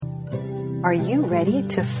Are you ready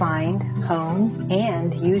to find, hone,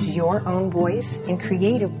 and use your own voice in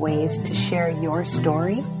creative ways to share your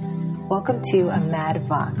story? Welcome to A Mad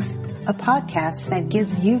Vox, a podcast that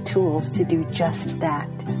gives you tools to do just that.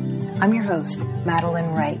 I'm your host, Madeline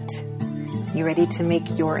Wright. You ready to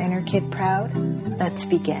make your inner kid proud? Let's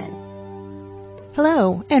begin.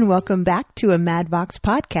 Hello, and welcome back to A Mad Vox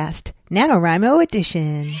podcast, NaNoWriMo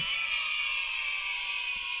edition.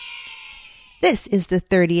 This is the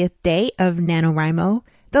 30th day of NaNoWriMo,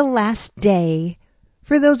 the last day.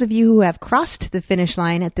 For those of you who have crossed the finish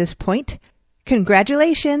line at this point,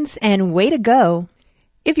 congratulations and way to go.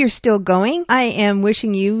 If you're still going, I am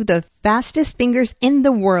wishing you the fastest fingers in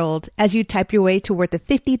the world as you type your way toward the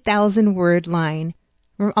 50,000 word line.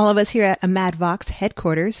 From all of us here at A Mad Vox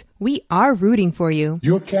headquarters, we are rooting for you.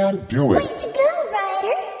 You can do it. Way to go,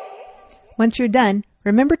 Ryder. Once you're done,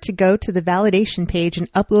 remember to go to the validation page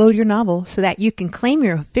and upload your novel so that you can claim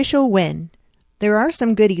your official win. There are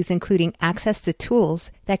some goodies including access to tools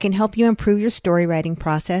that can help you improve your story writing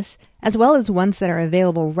process, as well as ones that are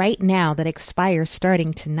available right now that expire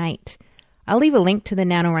starting tonight. I'll leave a link to the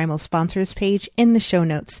NaNoWriMo sponsors page in the show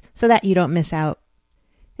notes so that you don't miss out.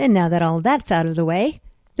 And now that all that's out of the way,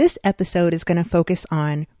 this episode is going to focus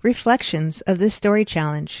on reflections of the story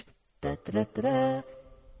challenge. The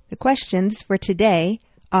questions for today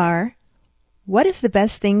are, what is the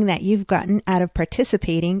best thing that you've gotten out of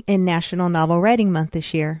participating in National Novel Writing Month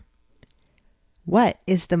this year? What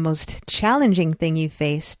is the most challenging thing you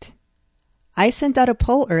faced? I sent out a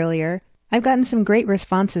poll earlier. I've gotten some great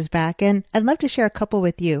responses back, and I'd love to share a couple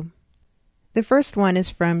with you. The first one is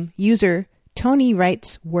from user Tony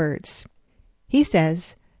Writes Words. He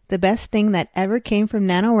says, the best thing that ever came from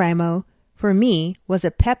NaNoWriMo for me was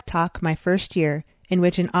a pep talk my first year, in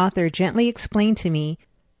which an author gently explained to me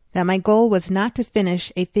that my goal was not to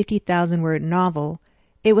finish a 50,000 word novel,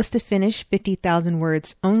 it was to finish 50,000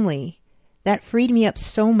 words only. That freed me up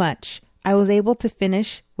so much, I was able to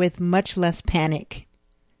finish with much less panic.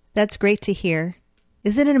 That's great to hear.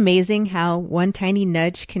 Isn't it amazing how one tiny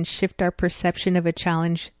nudge can shift our perception of a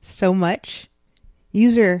challenge so much?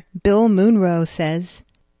 User Bill Moonroe says,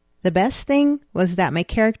 the best thing was that my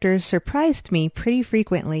characters surprised me pretty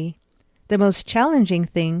frequently. The most challenging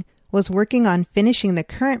thing was working on finishing the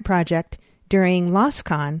current project during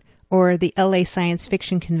LostCon, or the LA Science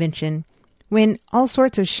Fiction Convention, when all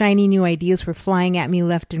sorts of shiny new ideas were flying at me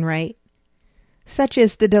left and right. Such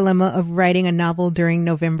is the dilemma of writing a novel during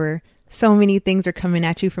November. So many things are coming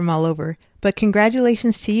at you from all over, but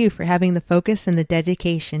congratulations to you for having the focus and the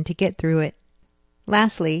dedication to get through it.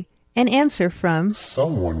 Lastly, an answer from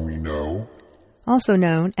someone we know, also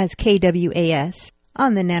known as KWAS,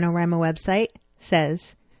 on the NaNoWriMo website,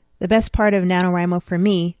 says, the best part of NaNoWriMo for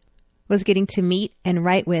me was getting to meet and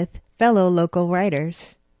write with fellow local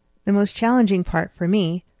writers. The most challenging part for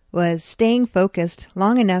me was staying focused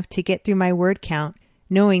long enough to get through my word count,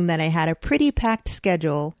 knowing that I had a pretty packed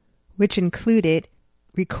schedule, which included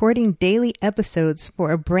recording daily episodes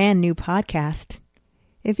for a brand new podcast.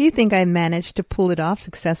 If you think I managed to pull it off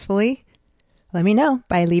successfully, let me know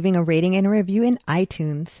by leaving a rating and a review in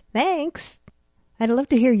iTunes. Thanks! I'd love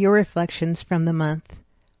to hear your reflections from the month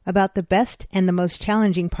about the best and the most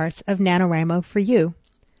challenging parts of NaNoWriMo for you.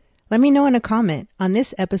 Let me know in a comment on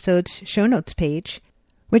this episode's show notes page,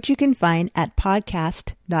 which you can find at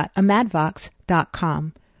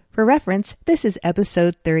podcast.amadvox.com. For reference, this is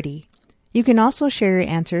episode 30. You can also share your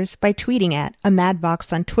answers by tweeting at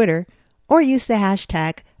amadvox on Twitter or use the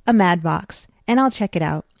hashtag amadvox, and I'll check it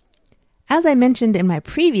out. As I mentioned in my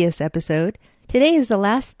previous episode, today is the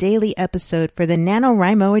last daily episode for the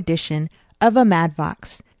NaNoWriMo edition of A Mad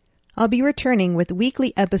Vox. I'll be returning with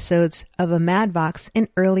weekly episodes of A Mad Vox in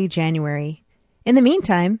early January. In the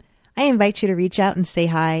meantime, I invite you to reach out and say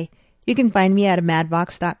hi. You can find me at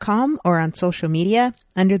amadvox.com or on social media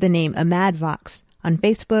under the name A Mad Vox on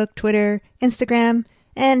Facebook, Twitter, Instagram,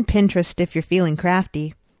 and Pinterest if you're feeling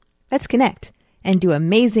crafty. Let's connect and do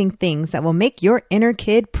amazing things that will make your inner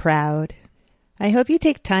kid proud. I hope you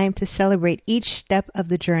take time to celebrate each step of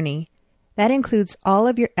the journey. That includes all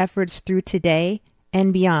of your efforts through today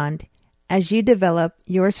and beyond as you develop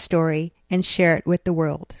your story and share it with the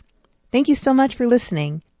world. Thank you so much for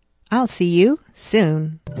listening. I'll see you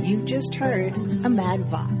soon. You just heard A Mad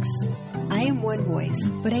Vox. I am one voice,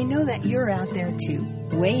 but I know that you're out there too,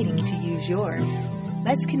 waiting to use yours.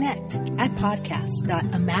 Let's connect at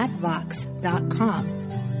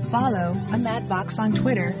podcast.amadvox.com. Follow A Mad Vox on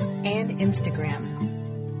Twitter and Instagram.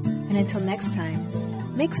 And until next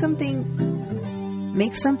time, make something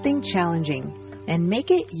challenging and make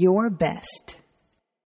it your best.